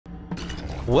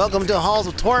Welcome to Halls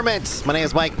of Torment! My name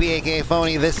is Mike B, aka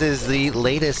Fony. This is the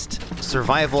latest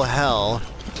survival hell,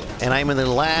 and I'm in the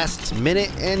last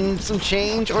minute and some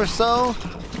change or so.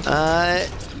 I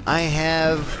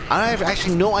have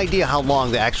actually no idea how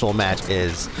long the actual match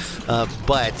is,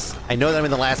 but I know that I'm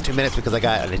in the last 2 minutes because I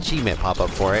got an achievement pop up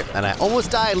for it, and I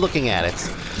almost died looking at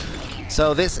it.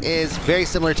 So this is very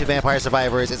similar to Vampire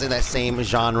Survivors. It's in that same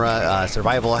genre,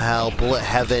 survival hell, bullet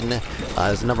heaven.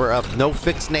 There's a number of no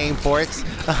fixed name for it,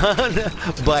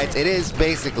 but it is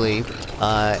basically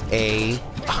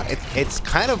it's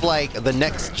kind of like the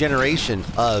next generation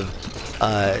of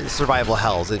survival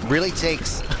hells. It really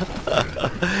takes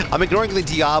I'm ignoring the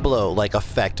Diablo like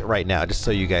effect right now, just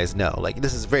so you guys know. Like,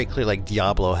 this is very clear like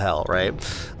Diablo hell, right?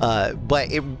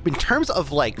 But in terms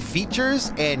of like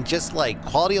features and just like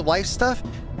quality of life stuff,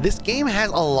 this game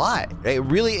has a lot. It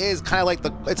really is kind of like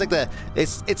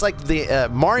it's like the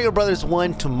Mario Brothers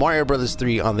 1 to Mario Brothers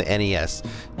 3 on the NES.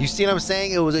 You see what I'm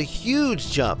saying? It was a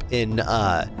huge jump in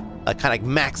kind of like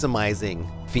maximizing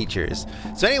features.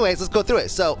 So anyways, let's go through it.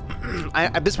 So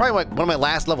this is probably like one of my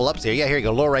last level ups here. Yeah, here you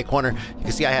go, lower right corner. You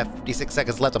can see I have 56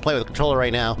 seconds left. I'm playing with the controller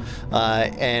right now.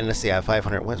 And let's see, I have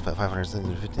 500 wins, 500,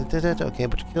 okay, a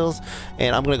bunch of kills.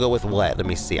 And I'm gonna go with what? Let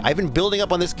me see. I've been building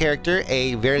up on this character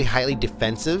a very highly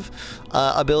defensive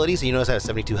ability. So you notice I have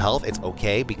 72 health. It's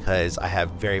okay because I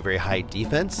have very, very high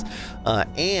defense.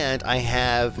 And I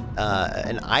have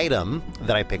an item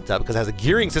that I picked up because it has a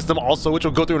gearing system also, which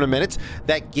we'll go through in a minute,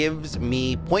 that gives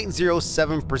me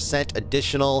 0.07%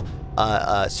 additional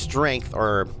strength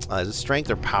or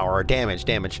power or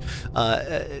damage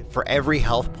for every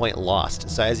health point lost.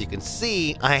 So as you can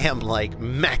see, I am like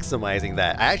maximizing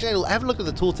that. I haven't looked at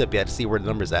the tooltip yet to see where the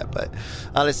number's at, but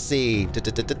let's see.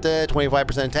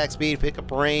 25% attack speed, pick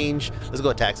up range. Let's go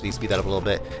attack speed, speed that up a little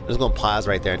bit. I'm just gonna pause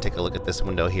right there and take a look at this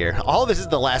window here. All this is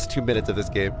the last 2 minutes of this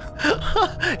game.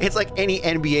 It's like any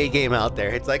NBA game out there.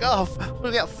 It's like, oh,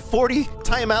 we got 40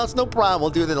 timeouts, no problem.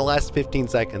 We'll do it in the last 15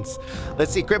 seconds.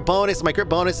 Let's see, crit bonus. My crit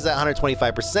bonus is at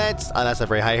 125%. That's not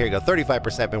very high. Here you go,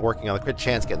 35%. Been working on the crit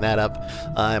chance, getting that up.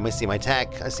 Let me see my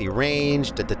attack. I see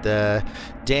range,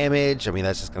 damage. I mean,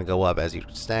 that's just gonna go up as you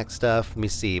stack stuff. Let me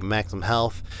see, maximum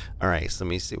health. All right, so let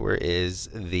me see, where is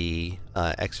the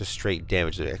extra straight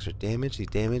damage? The extra damage, the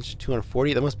damage,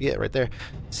 240. That must be it right there.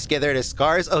 Yeah, there it is.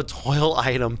 Scars. Oh, toil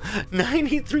item,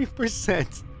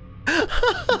 93%.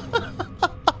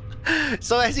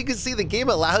 So as you can see, the game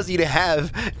allows you to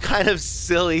have kind of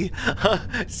silly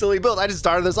builds. I just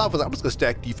started this off with, I'm just gonna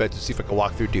stack defense to see if I can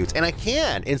walk through dudes, and I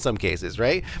can in some cases,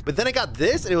 right? But then I got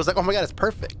this, and it was like, oh my god, it's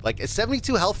perfect. Like, it's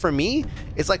 72 health for me.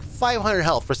 It's like 500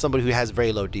 health for somebody who has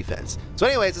very low defense. So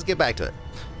anyways, let's get back to it.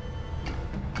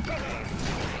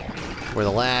 Where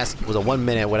the last was a 1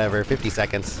 minute, whatever, 50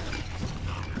 seconds.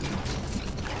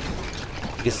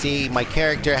 You can see my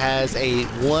character has a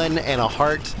 1 and a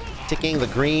heart ticking, the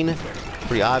green.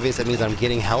 Pretty obvious. That means I'm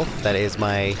getting health. That is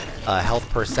my health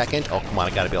per second. Oh, come on.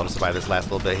 I gotta be able to survive this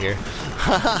last little bit here.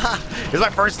 This is my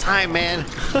first time, man.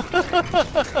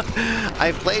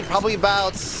 I've played probably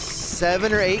about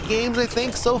 7 or 8 games, I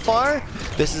think, so far.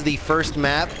 This is the first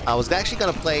map. I was actually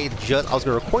gonna play I was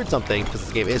gonna record something because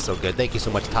this game is so good. Thank you so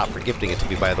much, Top, for gifting it to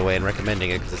me, by the way, and recommending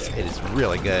it, because it is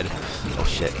really good. Oh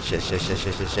shit.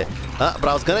 But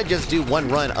I was gonna just do one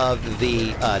run of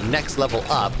the next level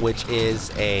up, which is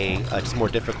a just more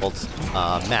difficult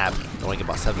map. I only get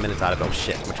about 7 minutes out of it. Oh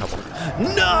shit, I'm in trouble.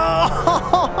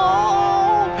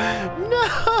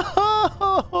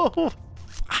 No!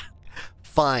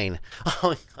 Fine. Oh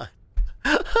my god.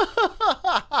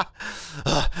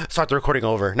 Start the recording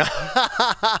over. No.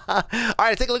 All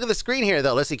right, take a look at the screen here,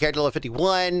 though. Let's see, character level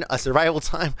 51, a survival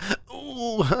time.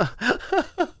 Ooh.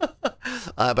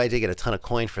 But I did get a ton of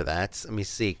coin for that. Let me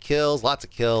see, kills, lots of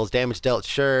kills, damage dealt,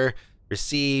 sure.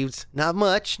 Received, not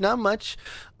much.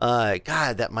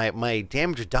 God, that my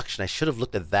damage reduction, I should have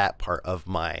looked at that part of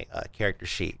my character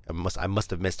sheet. I must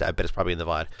have missed it. I bet it's probably in the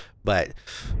VOD. But,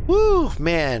 woo,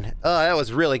 man, oh, that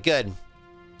was really good.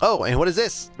 Oh, and what is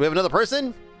this? Do we have another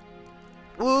person?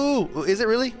 Ooh, is it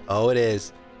really? Oh, it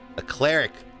is. A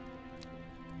cleric.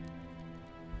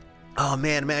 Oh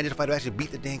man, imagine if I'd actually beat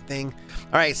the dang thing.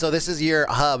 All right, so this is your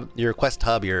hub, your quest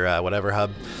hub, your whatever hub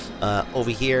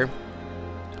over here.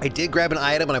 I did grab an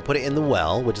item and I put it in the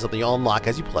well, which is something you'll unlock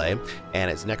as you play, and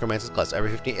it's Necromancer's Clutch. So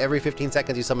every 15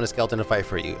 seconds you summon a skeleton to fight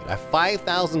for you.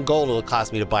 5,000 gold it'll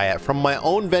cost me to buy it from my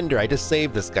own vendor. I just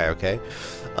saved this guy, okay?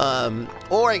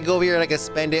 Or I can go over here and I can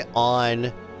spend it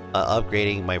on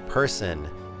upgrading my person.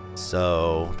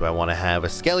 So, do I want to have a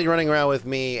skelly running around with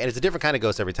me? And it's a different kind of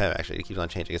ghost every time, actually. It keeps on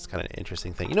changing. It's kind of an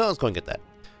interesting thing. You know, let's go and get that.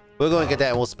 We'll go and get that,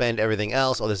 and we'll spend everything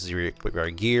else. Oh, this is your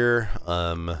gear.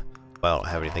 Well, I don't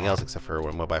have anything else except for what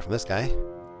I'm gonna buy from this guy.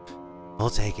 We'll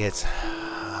take it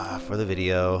for the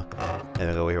video. And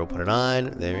we'll go over here, we'll put it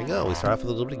on. There we go. We start off with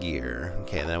a little bit of gear.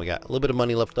 Okay, and then we got a little bit of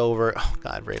money left over. Oh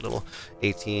god, very little.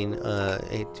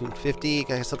 1850.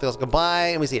 Got something else to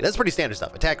buy. Let me see. That's pretty standard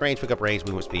stuff. Attack range, pick up range,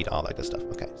 movement speed, all that good stuff.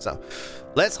 Okay, so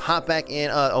let's hop back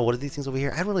in. Oh, what are these things over here?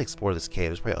 I haven't really explored this cave.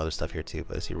 There's probably other stuff here too.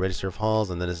 But let's see, register of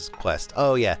halls, and then this is quest.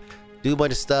 Oh yeah, do a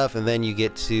bunch of stuff, and then you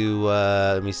get to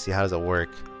let me see, how does it work?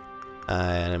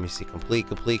 And let me see, complete.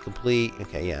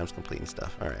 Okay, yeah, I'm just completing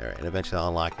stuff. All right, and eventually I'll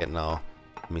unlock it, and I'll,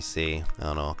 let me see, I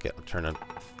don't know, I'll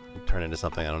turn into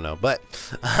something, I don't know. But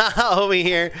over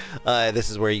here, this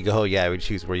is where you go. Yeah, we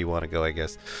choose where you want to go, I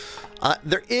guess.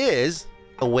 There is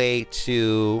a way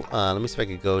to, let me see if I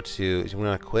could go to, do you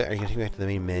want to quit? Are you going to take me back to the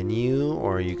main menu,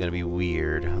 or are you going to be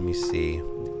weird? Let me see.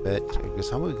 But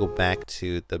how about we go back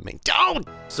to the main, oh!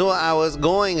 So I was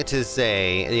going to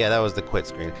say, yeah, that was the quit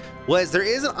screen, was there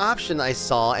is an option I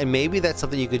saw, and maybe that's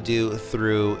something you could do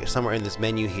through somewhere in this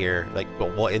menu here, like,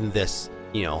 well, in this,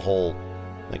 you know, whole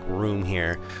like room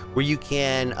here, where you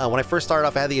can, when I first started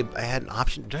off, I had an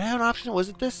option. Did I have an option? Was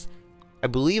it this? I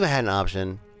believe I had an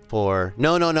option for,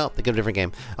 no, think of a different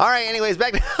game. All right, anyways,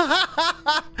 back to,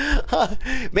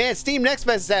 man, Steam Next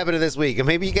Fest is happening this week, and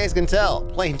maybe you guys can tell,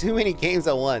 playing too many games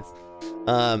at once.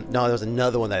 No, there was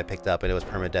another one that I picked up, and it was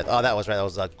permadeath. Oh, that was right, that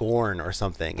was Gorn or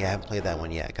something. Yeah, I haven't played that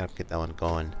one yet. I gotta get that one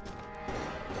going.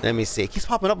 Let me see. It keeps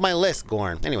popping up my list,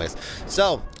 Gorn. Anyways,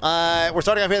 so we're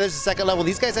starting off here. There's the second level.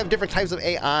 These guys have different types of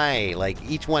AI. Like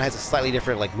each one has a slightly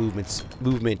different like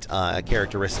movement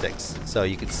characteristics. So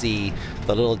you can see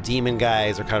the little demon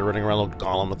guys are kind of running around, little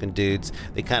golem-looking dudes.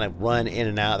 They kind of run in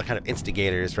and out. They're kind of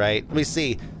instigators, right? Let me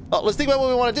see. Oh, let's think about what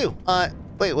we want to do.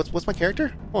 Wait, what's my character?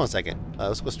 Hold on a second.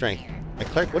 Let's go strength. My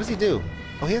cleric. What does he do?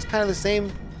 Oh, he has kind of the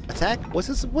same attack. What's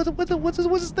his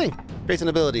thing? Traits and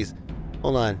abilities.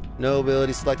 Hold on. No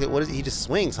ability selected. What is he? He just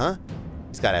swings, huh?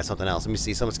 He's got to have something else. Let me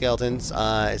see. Some skeletons.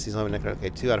 I see something. Okay,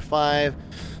 2 out of 5.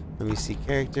 Let me see.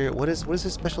 Character. What is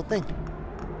his special thing?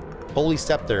 Holy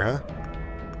Scepter, huh?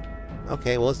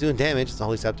 Okay, well, it's doing damage. It's a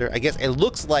Holy Scepter. I guess it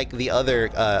looks like the other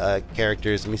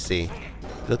characters. Let me see.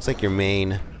 It looks like your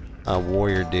main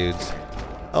warrior dudes.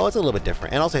 Oh, it's a little bit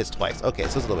different. And also hits twice. Okay,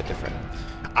 so it's a little bit different.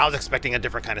 I was expecting a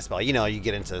different kind of spell. You know, you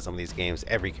get into some of these games,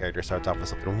 every character starts off with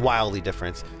something wildly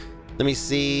different. Let me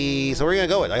see. So we're gonna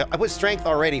go with. I put strength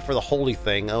already for the holy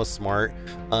thing. That was smart.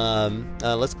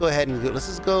 Let's go ahead and let's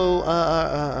just go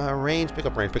range. Pick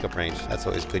up range. That's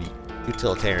always a good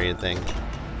utilitarian thing.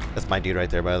 That's my dude right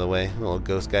there, by the way. A little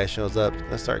ghost guy shows up.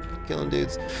 Let's start killing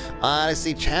dudes. I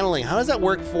see channeling. How does that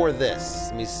work for this?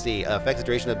 Let me see. Affects the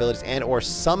duration of abilities and or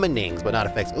summonings, but not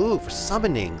effects. Ooh, for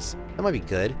summonings. That might be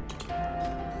good.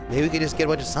 Maybe we could just get a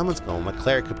bunch of summons going. My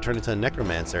cleric could turn into a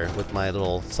necromancer with my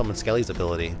little summon skellies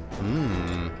ability.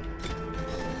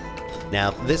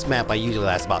 Now, this map I usually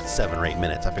lasts about 7 or 8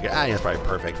 minutes. I figured, it's probably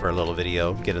perfect for a little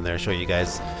video. Get in there and show you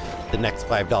guys the next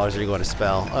 $5 that you're going to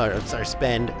spend. I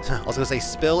was going to say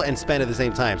spill and spend at the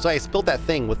same time. So I spilled that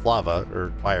thing with lava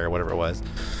or fire or whatever it was.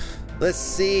 Let's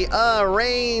see,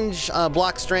 range,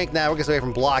 block strength. Now we're going to stay away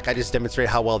from block. I just demonstrated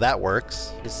how well that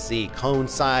works. Let's see, cone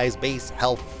size, base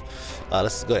health.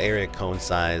 Let's go to area cone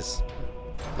size,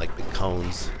 like big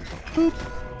cones. Boop.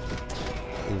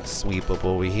 And sweep up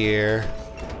over here.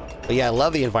 But yeah, I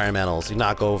love the environmentals. You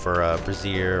knock over a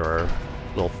brazier or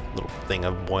little thing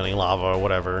of boiling lava or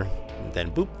whatever, and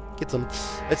then boop, gets them.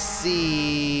 Let's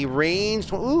see,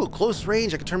 range. Ooh, close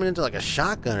range. I could turn it into like a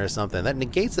shotgun or something. That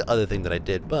negates the other thing that I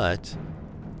did, but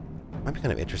might be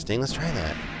kind of interesting. Let's try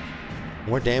that.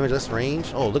 More damage, less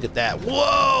range. Oh, look at that.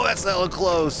 Whoa, that's hella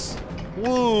close.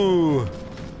 Woo!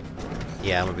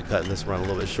 Yeah, I'm gonna be cutting this run a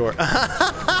little bit short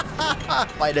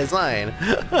by design.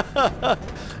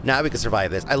 Now we can survive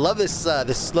this. I love this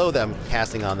this slow that I'm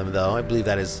casting on them, though. I believe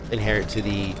that is inherent to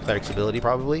the cleric's ability,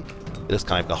 probably. It is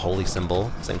kind of like a holy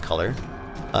symbol, same color.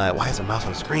 Why is there a mouse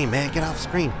on the screen, man? Get off the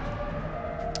screen.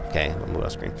 Okay, I'll move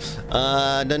off screen.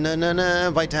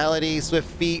 Vitality, swift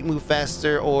feet, move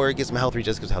faster, or get some health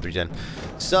regen, gives health regen.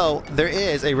 So there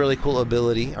is a really cool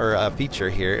ability or a feature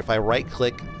here. If I right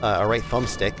click or right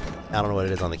thumbstick, I don't know what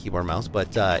it is on the keyboard mouse, but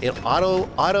it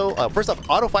first off,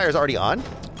 auto fire is already on.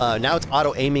 Now it's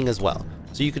auto aiming as well.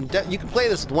 So you can play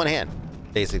this with one hand,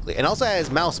 basically. And also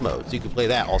has mouse mode, so you can play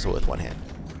that also with one hand.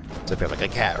 So if you have like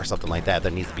a cat or something like that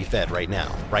that needs to be fed right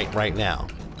now, right now,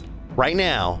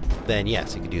 then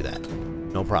yes, you can do that.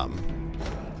 No problem.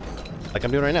 Like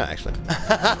I'm doing right now, actually.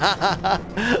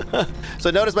 So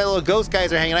notice my little ghost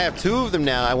guys are hanging. I have 2 of them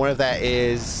now. I wonder if that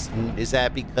is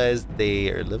that because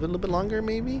they are living a little bit longer,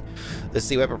 maybe? Let's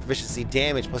see, weapon proficiency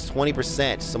damage plus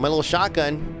 20%. So my little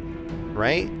shotgun,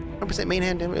 right? 100% main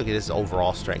hand damage. Okay, this is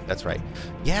overall strength. That's right.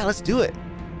 Yeah, let's do it.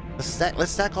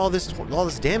 Let's stack all this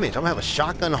damage. I'm gonna have a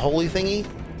shotgun holy thingy.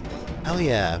 Hell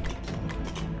yeah.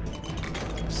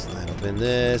 Slide up in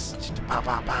this. Pow,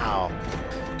 pow, pow.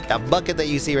 That bucket that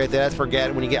you see right there, that's for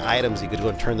when you get items, you could go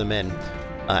and turn them in.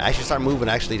 I should start moving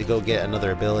actually to go get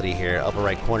another ability here. Upper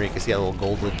right corner, you can see that little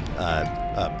golden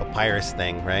papyrus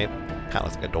thing, right? Kind of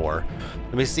looks like a door.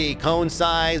 Let me see, cone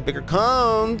size, bigger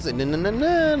cones. Let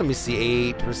me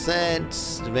see,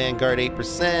 8%, Vanguard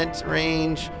 8%,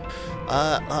 range.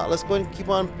 Let's go ahead and keep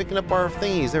on picking up our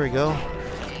thingies. There we go.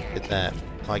 Get that.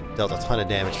 I dealt a ton of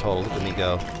damage total. Look at me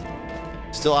go.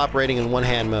 Still operating in one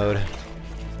hand mode.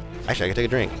 Actually, I can take a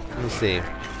drink. Let me see.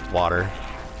 Water.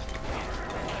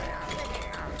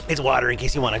 It's water in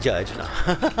case you want to judge. No.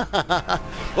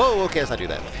 Whoa, okay, let's not do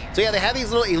that. So yeah, they have these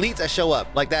little elites that show up,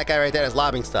 like that guy right there is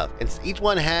lobbing stuff. And each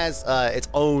one has its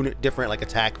own different like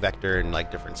attack vector and like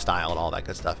different style and all that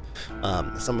good stuff.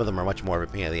 Some of them are much more of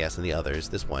a pain in the ass than the others.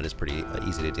 This one is pretty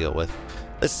easy to deal with.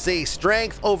 Let's see,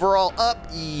 strength overall up.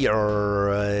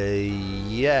 Yes.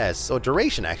 So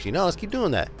duration actually, no, let's keep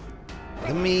doing that.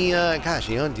 Let me, gosh,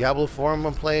 you know, in Diablo 4 I'm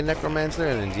gonna play a Necromancer,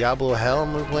 and in Diablo Hell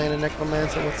I'm gonna play a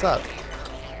Necromancer. What's up?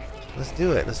 Let's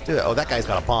do it. Let's do it. Oh, that guy's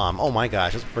got a bomb. Oh my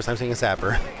gosh, that's the first time seeing a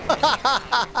sapper.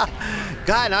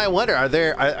 God, now I wonder, are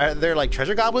there like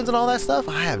treasure goblins and all that stuff?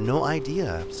 I have no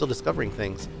idea. I'm still discovering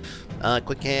things.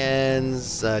 Quick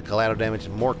hands, collateral damage,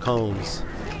 more cones.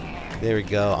 There we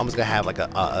go. I'm just gonna have like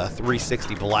a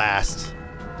 360 blast.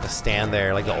 Just stand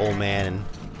there like the old man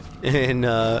and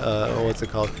what's it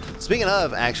called? Speaking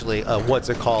of, actually, what's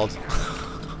it called?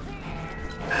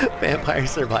 Vampire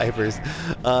Survivors.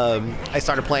 I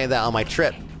started playing that on my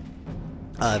trip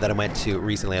that I went to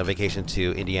recently on vacation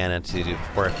to Indiana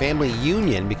for a family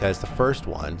union, because the first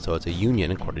one, so it's a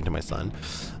union according to my son.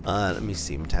 Let me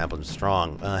see, metabolism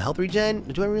strong. Health regen?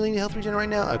 Do I really need health regen right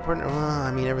now? According to,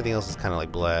 I mean, everything else is kind of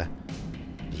like blah.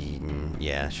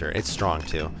 Yeah, sure. It's strong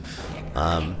too.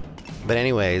 But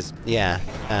anyways, yeah,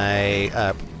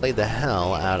 I played the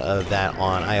hell out of that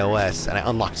on iOS, and I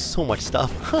unlocked so much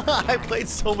stuff. I played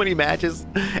so many matches,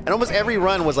 and almost every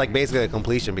run was like basically a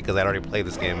completion because I'd already played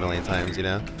this game a million times, you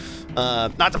know.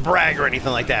 Not to brag or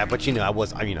anything like that, but you know, it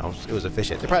was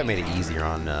efficient. They probably made it easier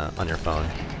on your phone.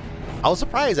 I was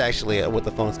surprised actually at what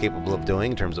the phone's capable of doing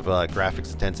in terms of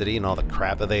graphics intensity and all the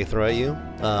crap that they throw at you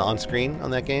on screen on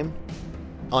that game,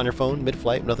 on your phone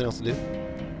mid-flight, nothing else to do.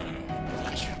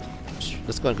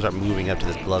 Let's go ahead and start moving up to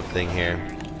this glove thing here.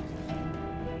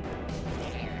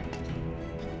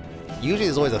 Usually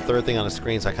there's always a third thing on the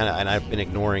screen, so I've been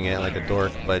ignoring it like a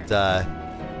dork, but yeah,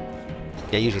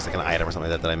 usually it's like an item or something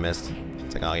like that I missed.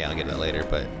 It's like, oh yeah, I'll get to that later,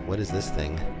 but what is this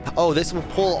thing? Oh, this will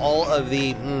pull all of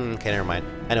the, okay, never mind.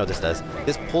 I know what this does.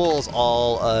 This pulls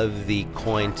all of the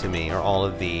coin to me, or all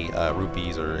of the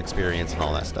rupees or experience and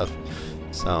all that stuff.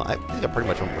 So I think I pretty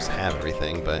much almost have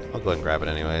everything, but I'll go ahead and grab it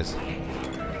anyways.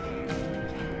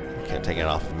 Can't take it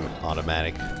off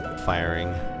automatic firing.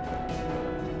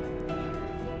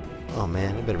 Oh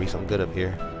man, there better be something good up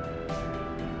here.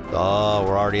 Oh,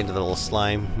 we're already into the little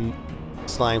slime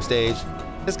stage.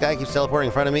 This guy keeps teleporting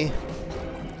in front of me.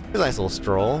 It's a nice little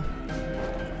stroll.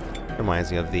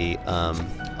 Reminds me of the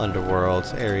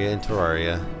underworld area in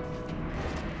Terraria.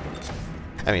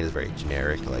 I mean, it's very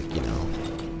generic, like, you know,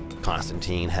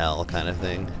 Constantine hell kind of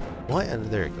thing. What? And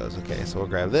there it goes. Okay, so we'll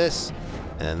grab this.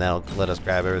 And that'll let us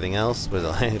grab everything else with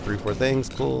 3-4 things.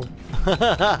 Cool.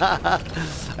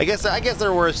 I guess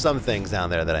there were some things down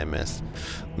there that I missed.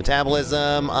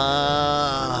 Metabolism.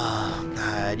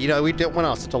 God, you know, we went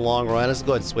on such a long run. Let's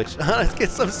go ahead and switch. Let's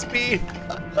get some speed.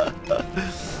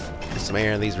 Get some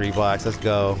air in these Reeboks. Let's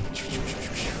go.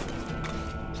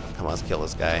 Come on, let's kill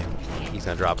this guy. He's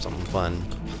gonna drop something fun,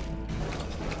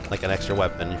 like an extra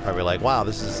weapon. You're probably like, wow,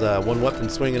 this is one weapon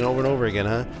swinging over and over again,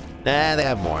 huh? Nah, they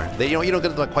have more. You don't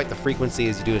get quite the frequency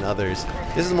as you do in others.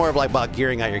 This is more of like about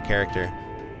gearing out your character.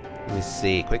 Let me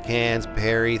see. Quick hands,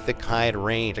 parry, thick hide,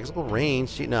 range. I guess I'll go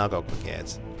range. No, I'll go quick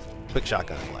hands. Quick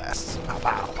shotgun blasts. Pow,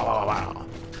 pow, pow, pow, pow.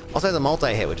 Also has a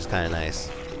multi-hit, which is kind of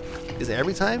nice. Is it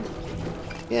every time?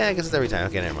 Yeah, I guess it's every time.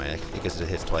 Okay, never mind. I guess it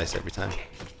hits twice every time.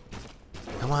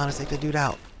 Come on, let's take the dude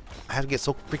out. I have to get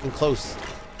so freaking close.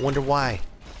 Wonder why.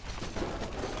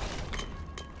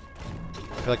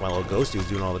 I feel like my little ghost dude's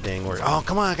doing all the dang work. Oh,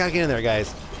 come on, I gotta get in there,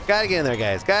 guys. Gotta get in there,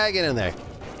 guys. Gotta get in there.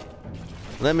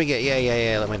 Let me get,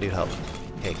 yeah, let my dude help.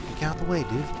 Okay, get out the way,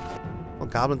 dude. Little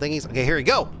goblin thingies. Okay, here we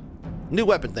go. New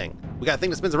weapon thing. We got a thing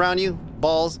that spins around you,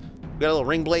 balls. We got little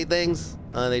ring blade things.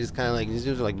 They just kind of like, these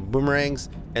are like boomerangs.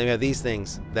 And we have these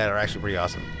things that are actually pretty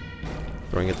awesome.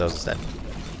 We're gonna get those instead.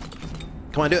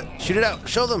 Come on, do it. Shoot it out.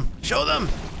 Show them. Show them.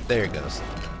 There it goes.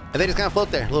 And they just kind of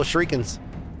float there, little shurikens.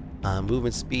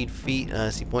 Movement speed, feet,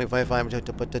 see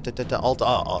 0.55,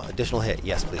 alt, additional hit,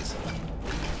 yes please.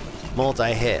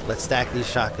 Multi-hit, let's stack these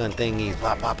shotgun thingies,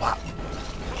 pop, pop, pop.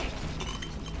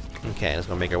 Okay, let's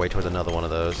go make our way towards another one of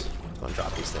those. Gonna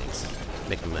drop these things.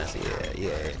 Make them messy,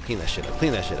 yeah. Clean that shit up,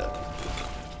 clean that shit up.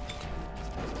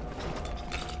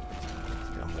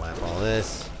 Gonna whap all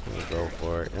this. Let me go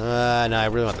for it. No, I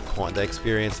really want the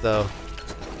experience though.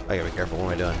 I gotta be careful, what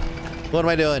am I doing? What am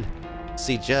I doing?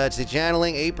 See judge, see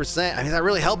channeling, 8%. I mean, is that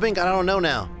really helping? I don't know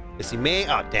now. You see me?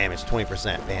 Oh, damage,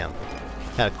 20%. Bam.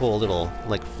 Had a cool little,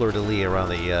 like, fleur-de-lis around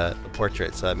the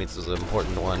portrait, so that means this was an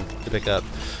important one to pick up.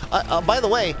 By the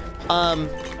way,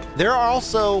 there are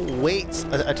also weights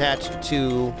attached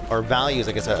to, or values,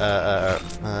 I guess,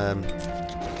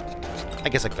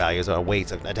 like values or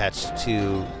weights attached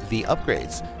to the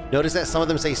upgrades. Notice that some of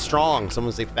them say strong, some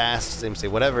of them say fast, some say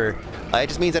whatever. It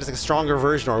just means that it's a stronger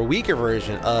version or a weaker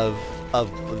version of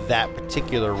that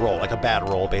particular roll, like a bad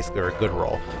roll, basically, or a good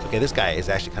roll. Okay, this guy is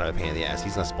actually kind of a pain in the ass.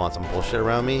 He's gonna spawn some bullshit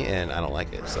around me, and I don't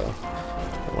like it. So,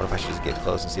 I wonder if I should just get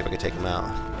close and see if I can take him out.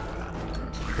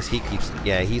 Because he keeps,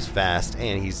 yeah, he's fast,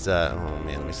 and he's, oh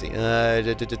man, let me see.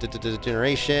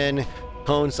 Generation,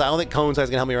 cone size. I don't think cone size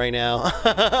is gonna help me right now.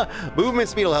 Movement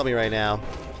speed will help me right now.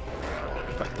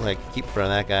 Like, keep in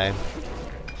front of that guy.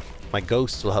 My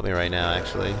ghosts will help me right now,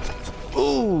 actually.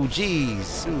 Ooh,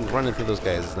 jeez. Ooh, running through those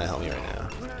guys is not helping me right now.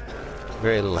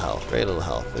 Very little health, very little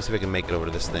health. Let's see if I can make it over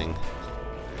to this thing.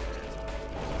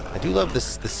 I do love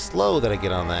this slow that I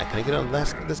get on that. Can I get on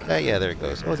this guy? Yeah, there it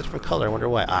goes. Oh, it's a different color. I wonder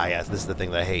why. Ah, yes, this is the thing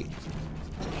that I hate.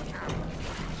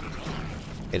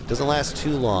 It doesn't last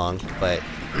too long, but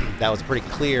that was pretty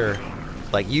clear.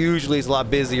 Like, usually it's a lot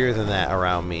busier than that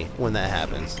around me when that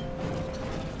happens.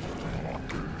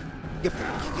 Get.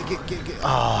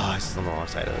 Oh, it's on the wrong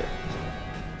side of it.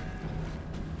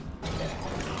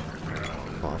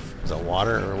 Oh, is that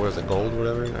water or what is it, gold or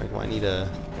whatever? I need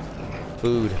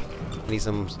food. I need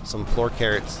some floor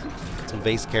carrots, some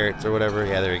vase carrots or whatever.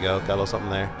 Yeah, there you go. Got a little something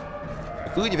there.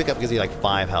 The food you pick up gives you like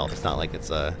 5 health. It's not like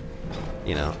it's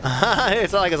you know,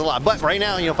 it's not like it's a lot. But right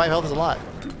now, you know, 5 health is a lot.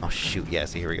 Oh shoot! Yeah.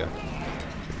 See, here we go.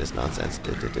 This nonsense.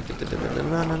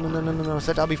 No.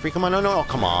 Set, I'll be free. Come on. No. Oh,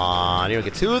 come on. You don't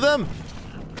get 2 of them.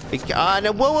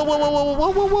 No.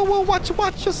 Whoa. Watch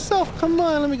yourself. Come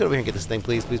on. Let me go over here and get this thing,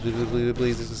 please. Please.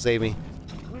 This will save me.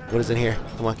 What is in here?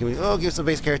 Come on. Give me. Oh, give some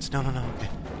base carrots. No. Okay.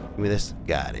 Give me this.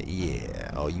 Got it. Yeah.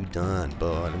 Oh, you done,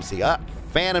 boy. Let me see.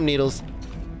 Phantom needles.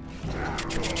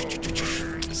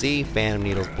 See, phantom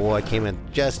needles. Boy, came in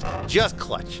just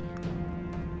clutch.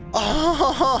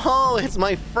 Oh, it's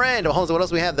my friend. Oh, so what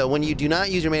else do we have, though? When you do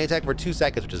not use your main attack for 2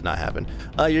 seconds, which does not happen,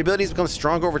 your abilities become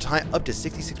stronger over time, up to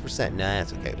 66%. Nah,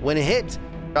 that's okay. When it hits,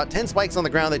 about 10 spikes on the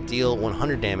ground that deal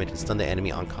 100 damage and stun the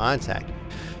enemy on contact.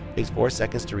 Takes 4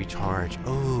 seconds to recharge.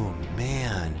 Oh,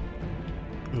 man.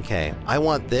 Okay, I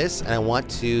want this, and I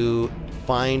want to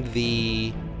find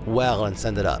the well and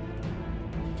send it up.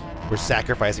 We're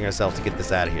sacrificing ourselves to get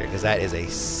this out of here, because that is a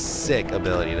sick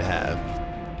ability to have.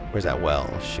 Where's that well?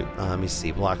 Oh, shoot. Let me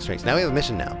see. Block strength. Now we have a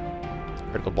mission now.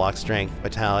 Critical block strength,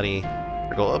 vitality,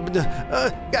 critical.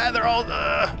 God, they're all.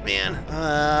 Man.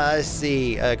 Let's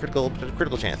see. Critical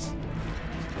chance.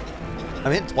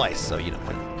 I'm hit twice, so you know,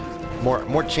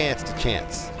 more chance to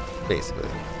chance, basically.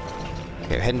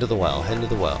 Okay, heading to the well. I'm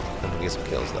gonna get some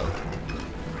kills though.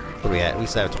 What are we at? We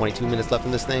still have 22 minutes left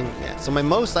in this thing. Yeah. So my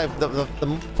most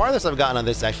the farthest I've gotten on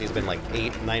this actually has been like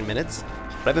 8-9 minutes.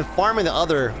 But I've been farming the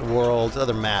other worlds,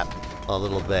 other map, a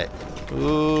little bit.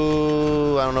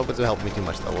 Ooh, I don't know if it's gonna help me too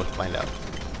much though. We'll find out.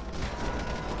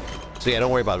 So yeah, don't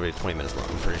worry about it. 20 minutes long.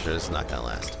 I'm pretty sure this is not gonna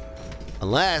last.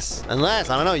 Unless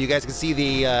I don't know. You guys can see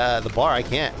the bar. I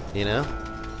can't. You know.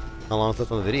 How long is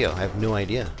left on the video? I have no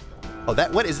idea. Oh,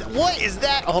 what is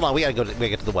that? Oh, hold on. We gotta get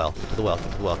to the well. Get to the well.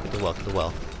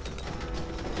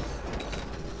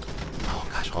 Oh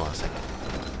gosh, hold on a second.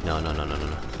 No.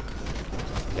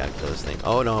 Gotta kill this thing.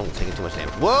 Oh no, I'm taking too much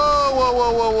damage.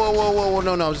 Whoa.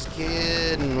 No, I'm just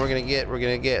kidding. We're gonna get.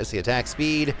 Let's see, attack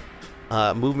speed.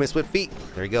 Movement, swift feet.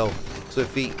 There we go. Swift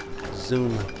feet.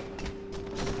 Zoom.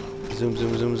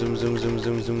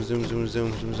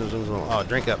 Oh,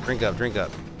 drink up.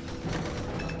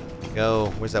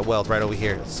 Go. Where's that well? It's right over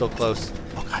here. It's so close.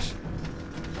 Oh gosh.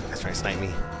 That's trying to snipe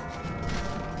me.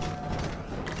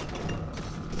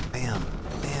 Bam.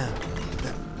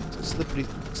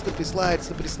 Slippery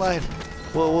slide.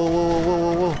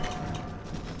 Whoa.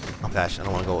 Oh gosh, I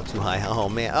don't want to go too high. Oh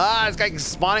man. This guy's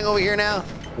spawning over here now.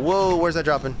 Whoa, where's that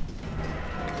dropping?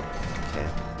 Okay,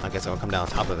 I guess I'm gonna come down on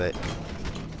top of it.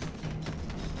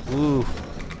 Ooh.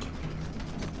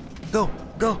 Go.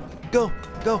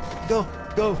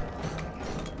 Go.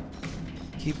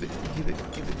 Keep it, keep it,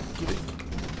 keep it, keep it.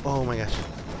 Oh my gosh.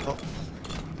 Oh.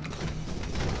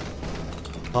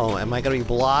 Oh, am I gonna be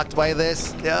blocked by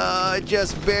this?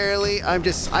 Just barely. I'm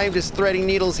just threading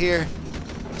needles here.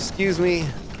 Excuse me.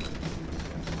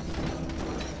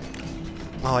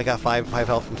 Oh, I got five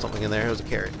health from something in there. It was a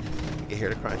carrot. Get here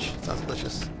to crunch. It sounds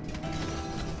delicious.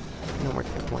 No more.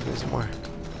 Come on, give me some more.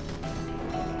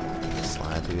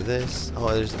 Slide through this.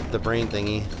 Oh, there's the brain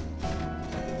thingy.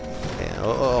 Okay.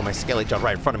 Oh, my skelly jumped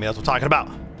right in front of me. That's what I'm talking about.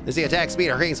 There's the attack speed,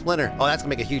 Hurricane Splinter. Oh, that's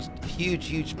gonna make a huge.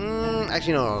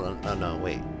 Actually, no,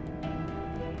 wait.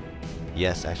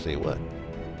 Yes, actually, it would.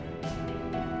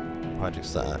 Project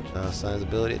size,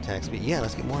 ability, attack speed. Yeah,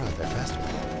 let's get more out there faster.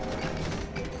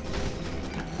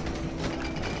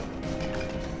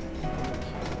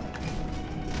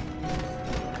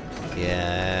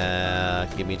 Yeah,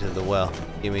 give me to the well.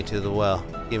 Give me to the well.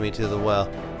 Give me to the well.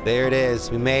 There it is.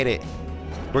 We made it.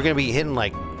 We're gonna be hitting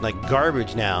like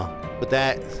garbage now. With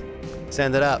that,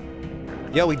 send it up.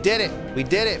 Yo, we did it. We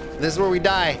did it. This is where we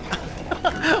die.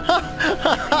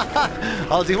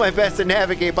 I'll do my best to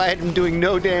navigate by doing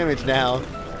no damage now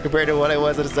compared to what I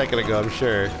was a second ago, I'm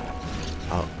sure.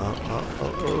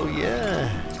 Oh, yeah.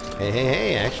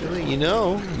 Hey, actually, you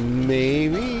know,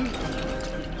 maybe.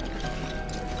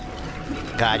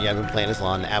 God, yeah, I've been playing this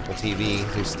on Apple TV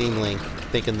through Steam Link,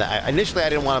 thinking that initially I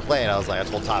didn't want to play it. I was like, I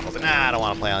told Todd, I was like, nah, I don't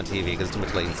want to play on TV because it's too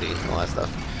much latency and all that stuff.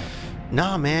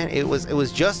 Nah, man, it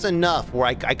was just enough where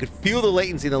I could feel the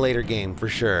latency in the later game for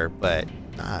sure, but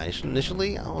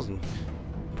initially I was in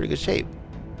pretty good shape.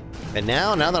 And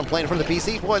now that I'm playing from the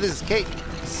PC, boy, this is cake.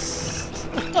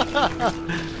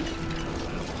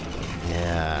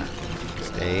 Yeah,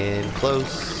 stay in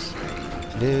close.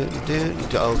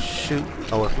 Oh shoot!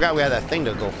 Oh, I forgot we had that thing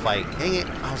to go fight. Dang it!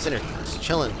 I was sitting there just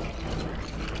chilling,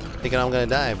 thinking I'm gonna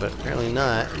die, but apparently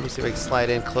not. Let me see if I can slide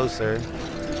in closer.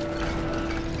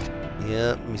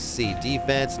 Yep, let me see.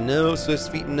 Defense, no.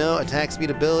 Swift feet, no. Attack speed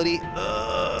ability.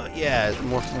 Yeah,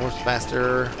 more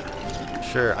faster.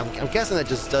 Sure. I'm guessing that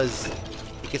just does.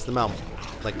 It gets them out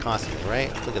like constantly,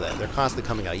 right? Look at that. They're constantly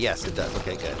coming out. Yes, it does.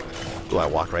 Okay, good. Ooh, I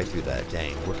walked right through that.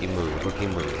 Dang. Rookie move. Rookie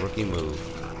move. Rookie move.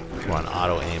 We're on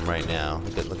auto aim right now.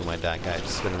 Look at my dot guy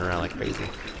just spinning around like crazy.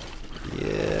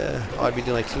 Yeah. Oh, I'd be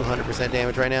doing like 200%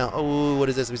 damage right now. Oh, what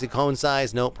is this? We see cone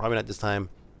size. Nope, probably not this time.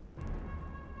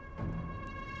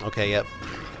 Okay, yep.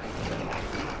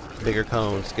 Bigger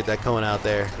cones. Get that cone out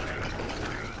there.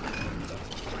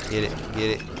 Get it, get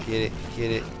it, get it,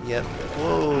 get it. Yep.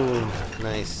 Whoa.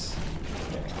 Nice.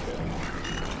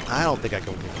 I don't think I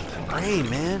can get that brain,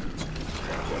 man.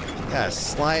 Gotta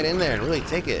slide in there and really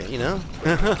take it, you know?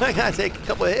 I gotta take a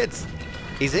couple of hits.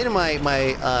 He's hitting my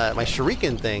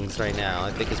shuriken things right now.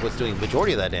 I think is what's doing the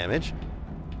majority of that damage.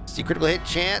 See critical hit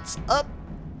chance up.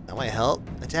 That might help.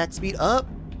 Attack speed up.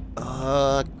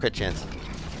 Crit chance.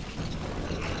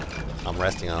 I'm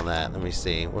resting on that. Let me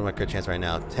see. What are my crit chance right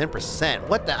now? 10%.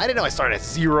 What the? I didn't know I started at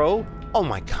 0. Oh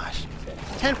my gosh.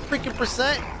 10 freaking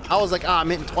 %? I was like, I'm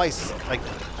hitting twice. Like,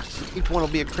 each one will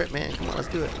be a crit, man. Come on, let's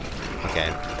do it.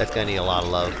 Okay, that's gonna need a lot of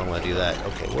love if I'm gonna do that.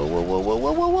 Okay, whoa, whoa, whoa, whoa,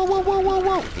 whoa, whoa, whoa, whoa, whoa, whoa,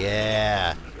 whoa.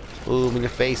 Yeah. Ooh, I'm in your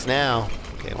face now.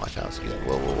 Okay, watch out. Excuse me.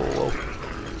 Whoa, whoa, whoa, whoa.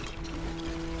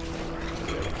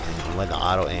 I'm letting the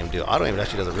auto aim do. Auto aim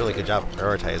actually does a really good job of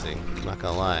prioritizing. I'm not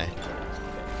gonna lie.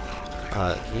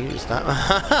 Can you stop?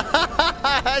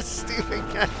 Stupid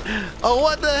guy. Oh,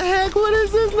 what the heck? What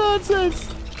is this nonsense?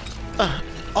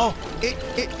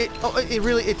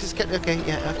 It just kept. Okay,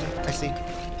 yeah, okay. I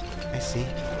see.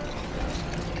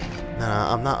 No,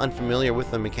 I'm not unfamiliar with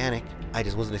the mechanic. I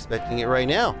just wasn't expecting it right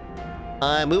now.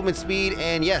 Movement speed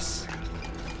and yes.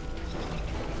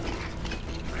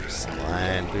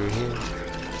 Slide through here.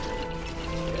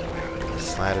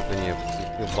 Slide up in your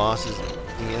bosses.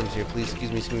 DMs here, please.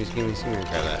 Excuse me.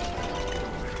 Grab that.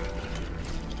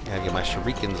 Gotta get my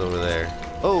shurikens over there.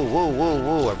 Oh,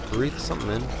 whoa. I breathed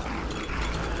something in.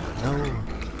 No.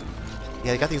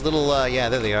 Yeah, they got these little, yeah,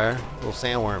 there they are. Little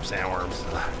sandworms.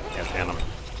 Can't stand them.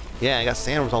 Yeah, I got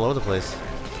sandworms all over the place.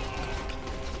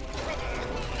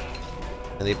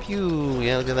 And they pew.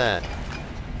 Yeah, look at that.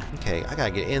 Okay, I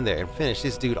gotta get in there and finish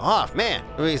this dude off. Man,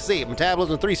 let me see.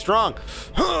 Metabolism 3 strong.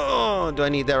 Do I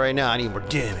need that right now? I need more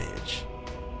damage.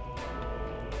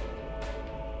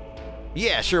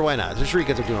 Yeah, sure, why not? The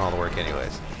shurikens are doing all the work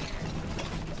anyways.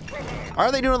 Are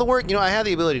they doing all the work? You know, I have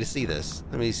the ability to see this.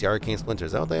 Let me see. Arcane Splinter.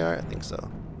 Is that what they are? I think so.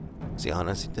 See,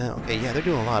 honestly. Okay, yeah, they're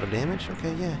doing a lot of damage.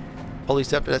 Okay, yeah. Holy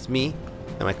Scepter, that's me.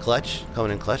 And my clutch.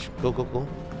 Coming in clutch. Cool.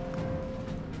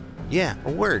 Yeah,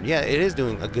 a word. Yeah, it is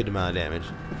doing a good amount of damage.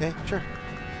 Okay, sure.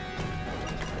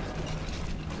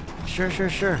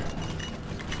 Sure.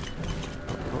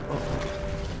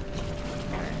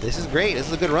 This is great. This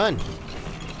is a good run.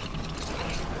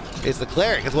 It's the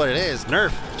cleric, is what it is.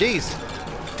 Nerf. Jeez.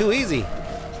 Too easy.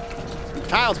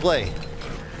 Child's play.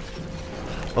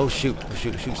 Oh, shoot.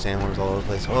 Shoot, sandworms all over the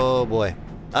place. Oh, boy.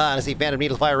 Let's see. Phantom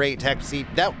Needle fire rate, attack speed.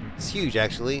 That's huge,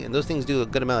 actually. And those things do a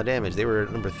good amount of damage. They were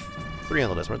number 3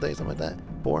 on the list, weren't they? Something like that?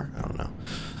 4? I don't know.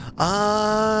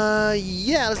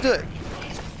 Yeah, let's do it.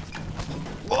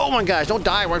 Oh, my gosh. Don't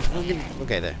die.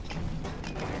 Okay, there.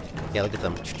 Yeah, look at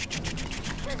them. It's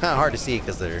kind of hard to see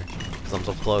because I'm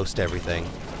so close to everything.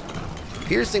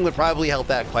 Piercing would probably help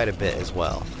that quite a bit as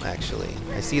well, actually.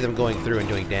 I see them going through and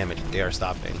doing damage, but they are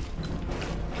stopping.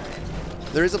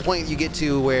 There is a point you get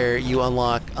to where you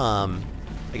unlock, I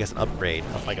guess, an upgrade,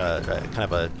 like a kind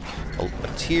of a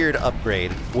tiered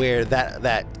upgrade, where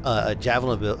that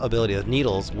javelin ability, the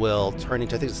needles, will turn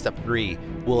into, I think it's step 3,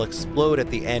 will explode at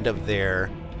the end of their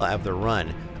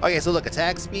run. Okay, so look,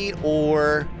 attack speed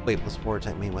or wait, +4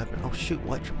 attack main weapon. Oh shoot,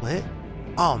 what?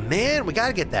 Oh man, we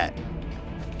gotta get that.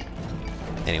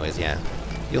 Anyways, yeah,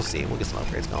 you'll see. We'll get some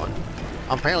upgrades going.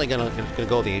 I'm apparently gonna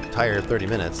go the entire 30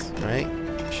 minutes, right?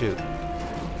 Shoot.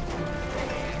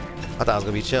 I thought it was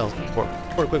gonna be chill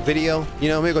for a quick video. You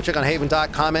know, maybe go check on Haven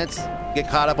Doc comments, get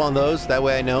caught up on those. That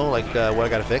way I know like what I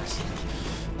gotta fix.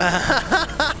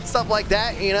 Stuff like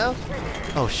that, you know.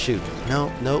 Oh shoot.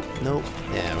 Nope.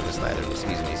 Yeah, we're just sliding.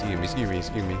 Excuse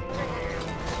me.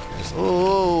 Just,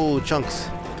 oh, chunks.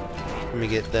 Let me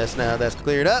get this now. That's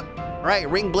cleared up. All right,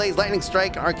 ring blades, lightning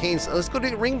strike, arcane. So let's go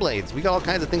do ring blades. We got all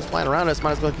kinds of things flying around us.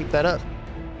 Might as well keep that up.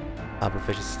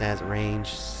 Proficiency stats,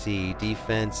 range, C,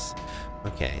 defense.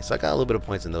 Okay, so I got a little bit of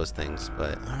points in those things,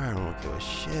 but I don't give a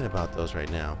shit about those right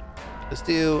now. Let's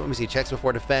do, let me see, checks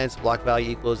before defense, block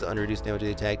value equals under reduced damage to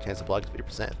the attack, chance of block is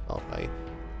 50%, block value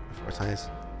 4 times.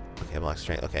 Okay, block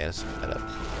strength, okay, let's set that up.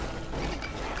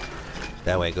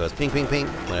 That way it goes ping, ping, ping,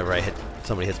 whenever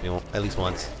somebody hits me at least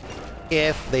once.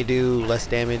 If they do less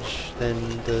damage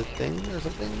than the thing or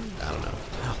something, I don't know.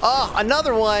 Oh,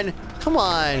 another one, come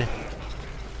on.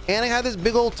 And I have this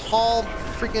big old tall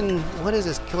freaking, what is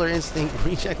this, Killer Instinct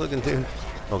recheck looking dude?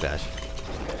 Oh gosh.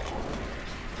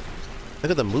 Look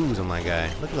at the moves on my guy.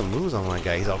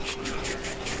 He's all...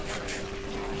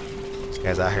 This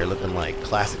guy's out here looking like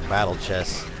classic battle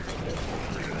chess.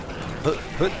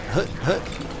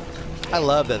 I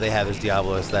love that they have this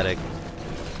Diablo aesthetic.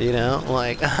 You know,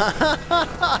 like...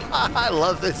 I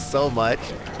love this so much.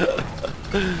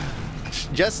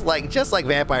 Just like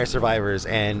Vampire Survivors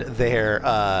and their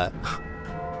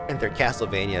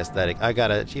Castlevania aesthetic. I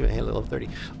got an achievement hit level 30.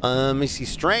 Let me see,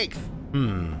 strength.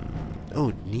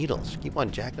 Oh, needles. Keep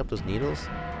on jacking up those needles.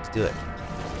 Let's do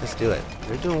it.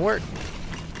 They're doing work.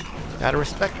 Gotta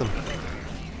respect them.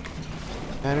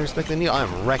 Gotta respect the needle.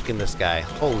 I'm wrecking this guy.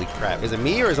 Holy crap. Is it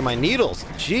me or is it my needles?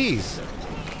 Jeez.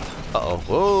 Uh-oh.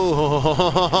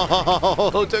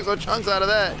 Whoa. Took some chunks out of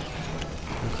that.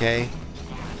 Okay.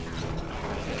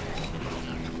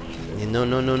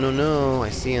 No. I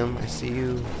see him. I see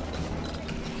you.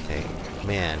 Okay.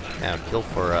 Man. Now kill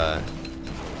for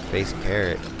base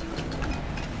carrot.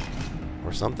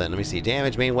 Or something. Let me see.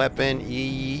 Damage, main weapon.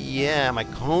 Yeah, my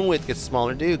cone width gets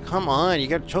smaller. Dude, come on. You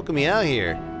got choking me out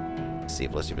here. Let's see.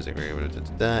 Plus, and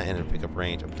then pick up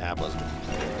range of metabolism.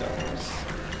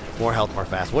 More health, more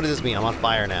fast. What does this mean? I'm on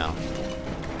fire now.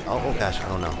 Oh gosh. I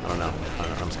don't know.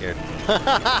 I'm scared.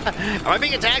 Am I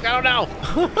being attacked? I don't know.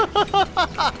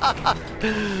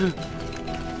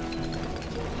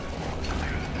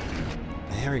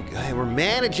 There we go. Hey, we're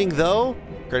managing though.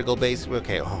 Critical base.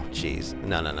 Okay. Oh, jeez.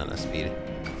 No. Speed.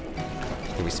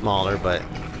 Can be smaller, but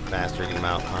faster. Get them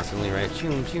out constantly, right?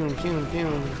 Choom.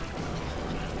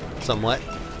 Somewhat.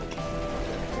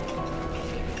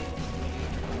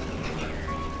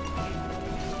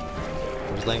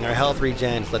 We're just letting our health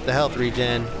regen. Just let the health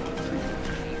regen.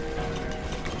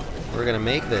 We're gonna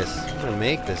make this.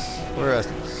 We're a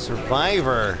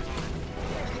survivor.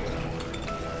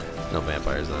 No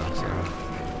vampires though, so.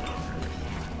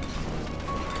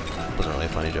 Wasn't really a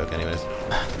funny joke anyways.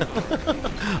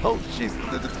 Oh jeez.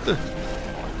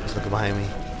 Just looking behind me.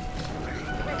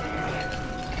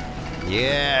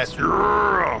 Yes!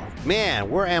 Man,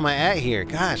 where am I at here?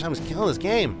 Gosh, I'm just killing this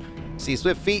game. See,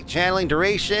 swift feet, channeling,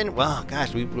 duration. Well,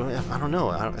 gosh, I don't know.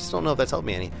 I still don't know if that's helped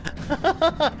me any.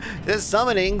 There's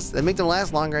summonings that make them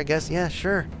last longer, I guess. Yeah,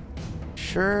 sure.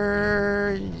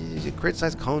 Crit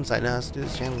size, cone size. Now let's do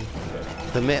this channeling.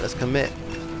 Let's commit.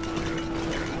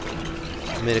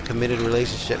 A committed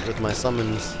relationship with my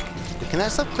summons. Can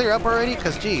that stuff clear up already?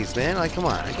 Because, geez, man, like, come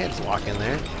on. I can't just walk in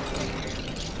there.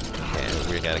 Okay,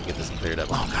 we gotta get this cleared up.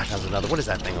 Oh, gosh, that was another. What is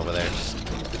that thing over there? Just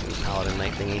paladin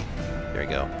knight thingy. There we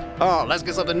go. Oh, let's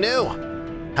get something new.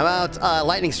 How about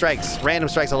lightning strikes? Random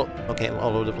strikes all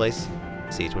over the place.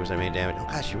 Let's see, 20% main damage. Oh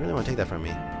gosh, you really want to take that from me?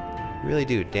 You really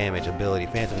do. Damage, ability,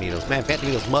 Phantom Needles. Man, Phantom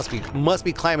Needles must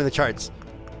be climbing the charts.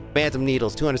 Phantom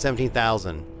Needles,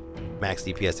 217,000. Max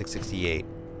DPS 668.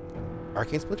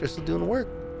 Arcane Splinter still doing the work.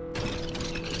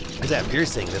 There's that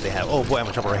piercing that they have. Oh boy, I'm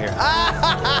gonna jump right here. Ah!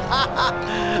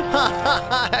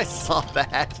 I saw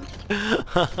that.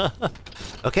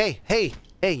 Okay, hey,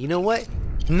 you know what?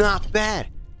 Not bad.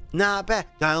 Not bad.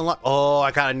 Got unlocked. Oh,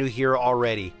 I got a new hero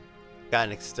already. Got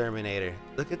an exterminator.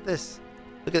 Look at this.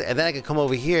 Look at it. And then I can come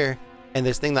over here, and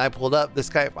this thing that I pulled up, this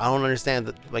guy, I don't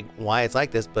understand like why it's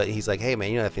like this, but he's like, hey man,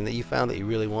 you know that thing that you found that you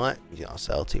really want? You know, I'll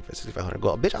sell it to you for 6,500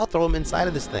 gold. Bitch, I'll throw him inside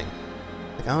of this thing.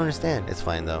 Like, I don't understand. It's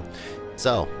fine though.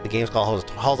 So the game's called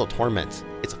Halls of Torment.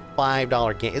 It's a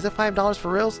 $5 game. Is it $5 for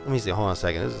reals? Let me see. Hold on a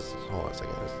second. Hold on a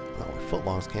second.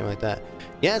 Footlongs came like that.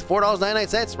 Yeah, it's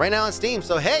 $4.99 right now on Steam.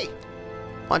 So hey,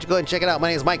 why don't you go ahead and check it out? My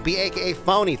name is Mike B, aka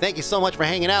Fony. Thank you so much for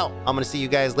hanging out. I'm gonna see you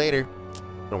guys later.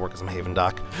 I'm gonna work as some Haven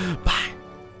Doc. Bye.